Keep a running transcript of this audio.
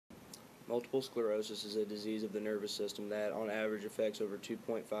Multiple sclerosis is a disease of the nervous system that, on average, affects over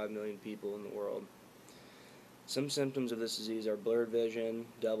 2.5 million people in the world. Some symptoms of this disease are blurred vision,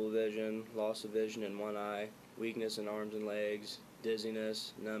 double vision, loss of vision in one eye, weakness in arms and legs,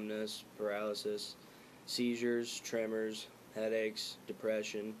 dizziness, numbness, paralysis, seizures, tremors, headaches,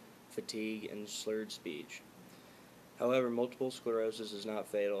 depression, fatigue, and slurred speech. However, multiple sclerosis is not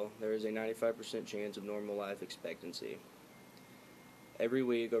fatal. There is a 95% chance of normal life expectancy. Every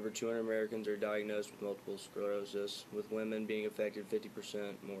week, over 200 Americans are diagnosed with multiple sclerosis, with women being affected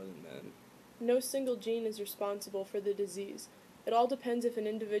 50% more than men. No single gene is responsible for the disease. It all depends if an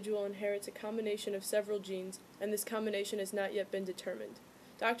individual inherits a combination of several genes, and this combination has not yet been determined.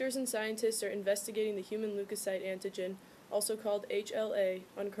 Doctors and scientists are investigating the human leukocyte antigen, also called HLA,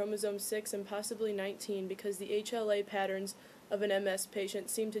 on chromosome 6 and possibly 19 because the HLA patterns of an MS patient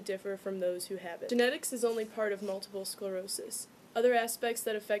seem to differ from those who have it. Genetics is only part of multiple sclerosis. Other aspects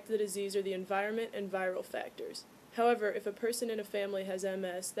that affect the disease are the environment and viral factors. However, if a person in a family has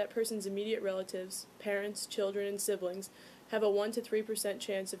MS, that person's immediate relatives, parents, children, and siblings have a 1 to 3%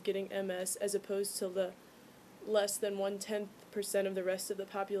 chance of getting MS as opposed to the less than 1/10% of the rest of the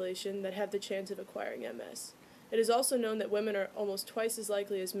population that have the chance of acquiring MS. It is also known that women are almost twice as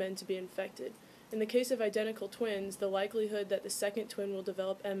likely as men to be infected. In the case of identical twins, the likelihood that the second twin will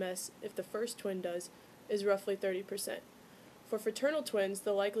develop MS if the first twin does is roughly 30%. For fraternal twins,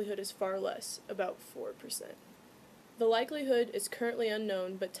 the likelihood is far less, about 4%. The likelihood is currently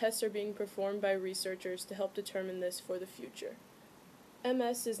unknown, but tests are being performed by researchers to help determine this for the future.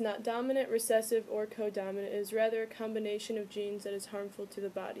 MS is not dominant, recessive, or codominant. It is rather a combination of genes that is harmful to the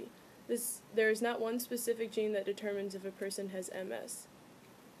body. There is not one specific gene that determines if a person has MS.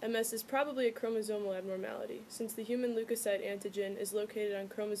 MS is probably a chromosomal abnormality. Since the human leukocyte antigen is located on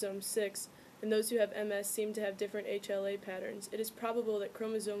chromosome 6, and those who have MS seem to have different HLA patterns, it is probable that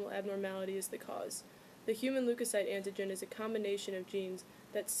chromosomal abnormality is the cause. The human leukocyte antigen is a combination of genes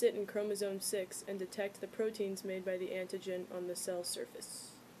that sit in chromosome 6 and detect the proteins made by the antigen on the cell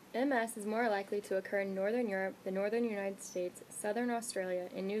surface. MS is more likely to occur in Northern Europe, the Northern United States, Southern Australia,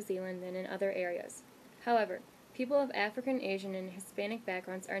 and New Zealand than in other areas. However, people of African, Asian, and Hispanic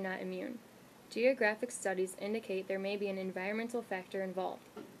backgrounds are not immune. Geographic studies indicate there may be an environmental factor involved.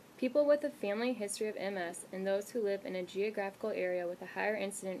 People with a family history of MS and those who live in a geographical area with a higher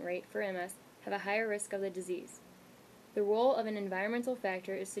incident rate for MS have a higher risk of the disease. The role of an environmental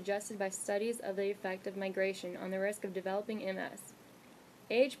factor is suggested by studies of the effect of migration on the risk of developing MS.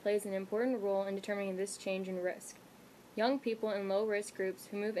 Age plays an important role in determining this change in risk. Young people in low-risk groups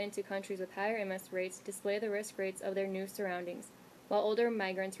who move into countries with higher MS rates display the risk rates of their new surroundings, while older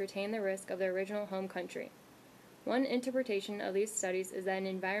migrants retain the risk of their original home country. One interpretation of these studies is that an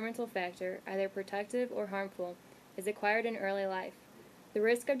environmental factor, either protective or harmful, is acquired in early life. The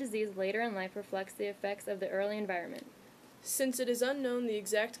risk of disease later in life reflects the effects of the early environment. Since it is unknown the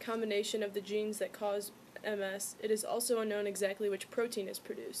exact combination of the genes that cause MS, it is also unknown exactly which protein is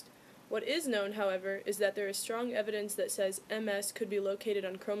produced. What is known, however, is that there is strong evidence that says MS could be located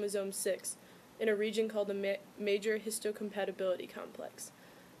on chromosome 6 in a region called the major histocompatibility complex.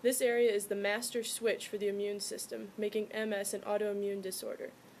 This area is the master switch for the immune system, making MS an autoimmune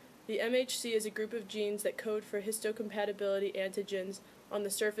disorder. The MHC is a group of genes that code for histocompatibility antigens on the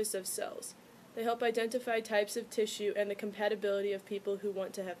surface of cells. They help identify types of tissue and the compatibility of people who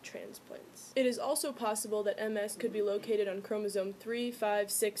want to have transplants. It is also possible that MS could be located on chromosome 3, 5,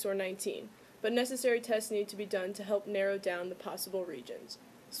 6, or 19, but necessary tests need to be done to help narrow down the possible regions.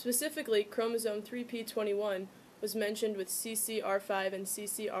 Specifically, chromosome 3p21 was mentioned with CCR5 and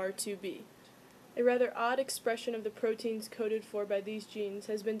CCR2b. A rather odd expression of the proteins coded for by these genes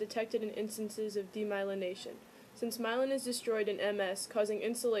has been detected in instances of demyelination, since myelin is destroyed in MS, causing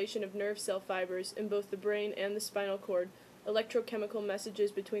insulation of nerve cell fibers in both the brain and the spinal cord. Electrochemical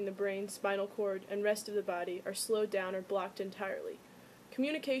messages between the brain, spinal cord, and rest of the body are slowed down or blocked entirely.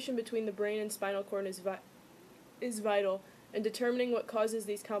 Communication between the brain and spinal cord is vital, and determining what causes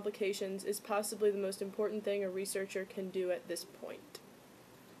these complications is possibly the most important thing a researcher can do at this point.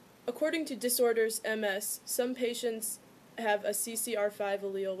 According to Disorders MS, some patients have a CCR5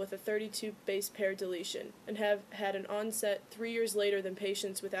 allele with a 32 base pair deletion and have had an onset 3 years later than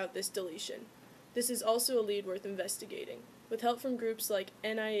patients without this deletion. This is also a lead worth investigating. With help from groups like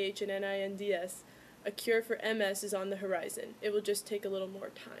NIH and NINDS, a cure for MS is on the horizon. It will just take a little more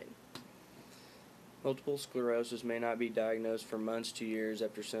time. Multiple sclerosis may not be diagnosed for months to years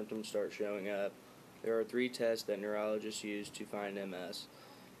after symptoms start showing up. There are 3 tests that neurologists use to find MS.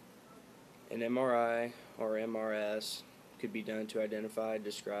 An MRI or MRS could be done to identify,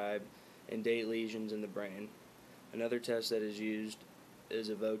 describe, and date lesions in the brain. Another test that is used is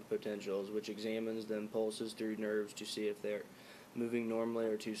Evoke Potentials, which examines the impulses through nerves to see if they're moving normally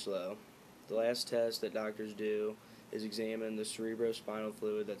or too slow. The last test that doctors do is examine the cerebrospinal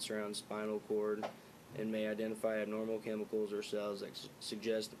fluid that surrounds spinal cord and may identify abnormal chemicals or cells that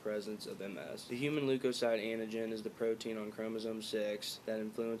suggest the presence of MS. The human leukocyte antigen is the protein on chromosome 6 that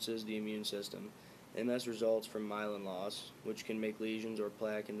influences the immune system. MS results from myelin loss, which can make lesions or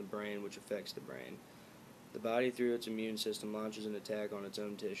plaque in the brain, which affects the brain. The body, through its immune system, launches an attack on its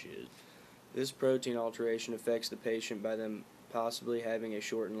own tissues. This protein alteration affects the patient by them possibly having a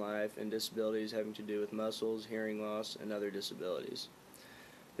shortened life and disabilities having to do with muscles, hearing loss, and other disabilities.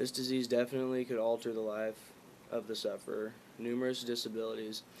 This disease definitely could alter the life of the sufferer. Numerous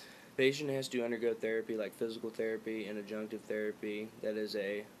disabilities. The patient has to undergo therapy like physical therapy and adjunctive therapy, that is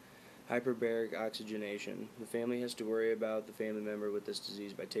a hyperbaric oxygenation. The family has to worry about the family member with this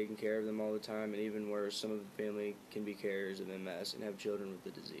disease by taking care of them all the time, and even worse, some of the family can be carriers of MS and have children with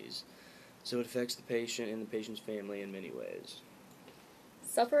the disease. So it affects the patient and the patient's family in many ways.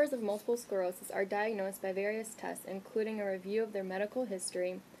 Sufferers of multiple sclerosis are diagnosed by various tests, including a review of their medical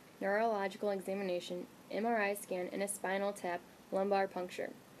history, neurological examination, MRI scan, and a spinal tap, lumbar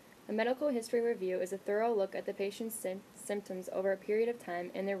puncture. A medical history review is a thorough look at the patient's symptoms over a period of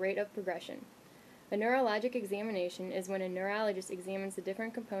time and their rate of progression. A neurologic examination is when a neurologist examines the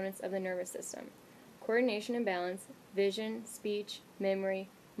different components of the nervous system: coordination and balance, vision, speech, memory,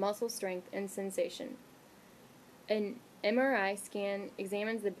 muscle strength, and sensation. An MRI scan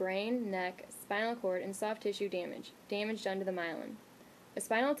examines the brain, neck, spinal cord, and soft tissue damage done to the myelin. A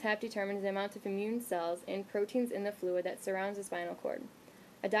spinal tap determines the amount of immune cells and proteins in the fluid that surrounds the spinal cord.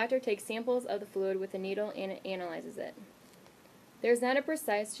 A doctor takes samples of the fluid with a needle and analyzes it. There is not a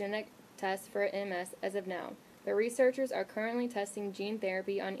precise genetic test for MS as of now, but researchers are currently testing gene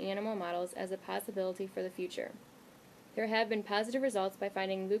therapy on animal models as a possibility for the future. There have been positive results by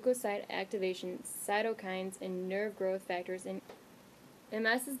finding leukocyte activation, cytokines, and nerve growth factors in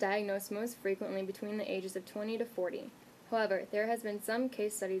MS is diagnosed most frequently between the ages of 20 to 40. However, there has been some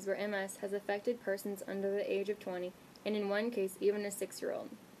case studies where MS has affected persons under the age of 20, and in one case even a 6-year-old.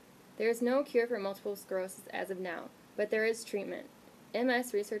 There is no cure for multiple sclerosis as of now, but there is treatment.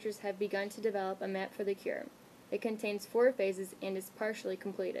 MS researchers have begun to develop a map for the cure. It contains 4 phases and is partially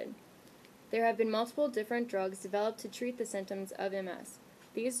completed. There have been multiple different drugs developed to treat the symptoms of MS.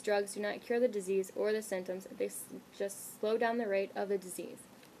 These drugs do not cure the disease or the symptoms, they just slow down the rate of the disease.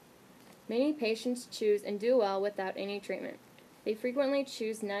 Many patients choose and do well without any treatment. They frequently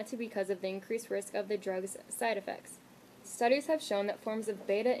choose not to because of the increased risk of the drug's side effects. Studies have shown that forms of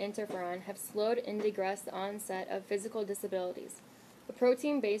beta interferon have slowed and digressed the onset of physical disabilities. A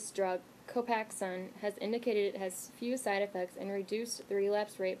protein-based drug, Copaxone, has indicated it has few side effects and reduced the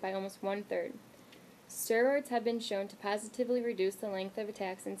relapse rate by almost 1/3. Steroids have been shown to positively reduce the length of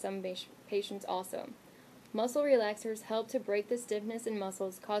attacks in some patients also. Muscle relaxers help to break the stiffness in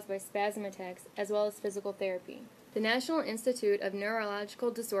muscles caused by spasm attacks, as well as physical therapy. The National Institute of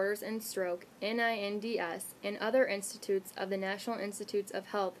Neurological Disorders and Stroke, NINDS, and other institutes of the National Institutes of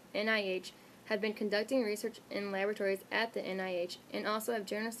Health, NIH, have been conducting research in laboratories at the NIH and also have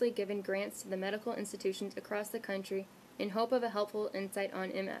generously given grants to the medical institutions across the country in hope of a helpful insight on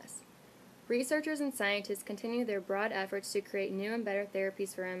MS. Researchers and scientists continue their broad efforts to create new and better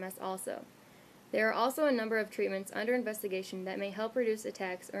therapies for MS also. There are also a number of treatments under investigation that may help reduce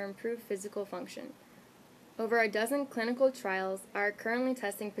attacks or improve physical function. Over a dozen clinical trials are currently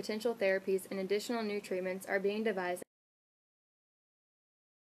testing potential therapies, and additional new treatments are being devised